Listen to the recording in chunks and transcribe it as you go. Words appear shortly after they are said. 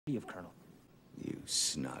of Colonel. You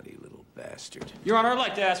snotty little bastard. Your Honor, I'd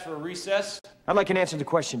like to ask for a recess. I'd like an answer to the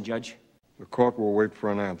question, Judge. The court will wait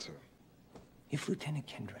for an answer. If Lieutenant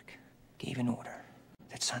Kendrick gave an order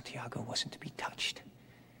that Santiago wasn't to be touched,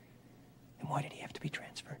 then why did he have to be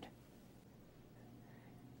transferred?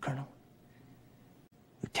 Colonel,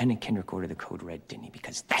 Lieutenant Kendrick ordered the code red, didn't he?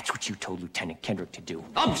 Because that's what you told Lieutenant Kendrick to do.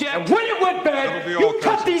 Object! And when it went bad, you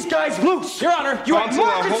cut these guys loose! Your Honor! You had Counsel,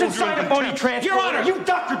 I'll Marcus hold you inside in a phony contempt. transfer. Your Honor! You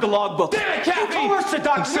doctored the logbook. Damn it, Captain! You coerced the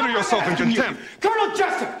doctor. Consider Not yourself in asking you. contempt. Colonel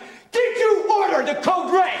Jessup, did you order the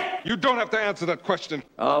code red? You don't have to answer that question.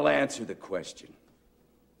 I'll answer the question.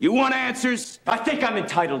 You want answers? I think I'm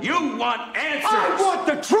entitled. You want answers! I want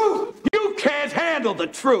the truth! You can't handle the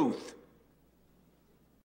truth!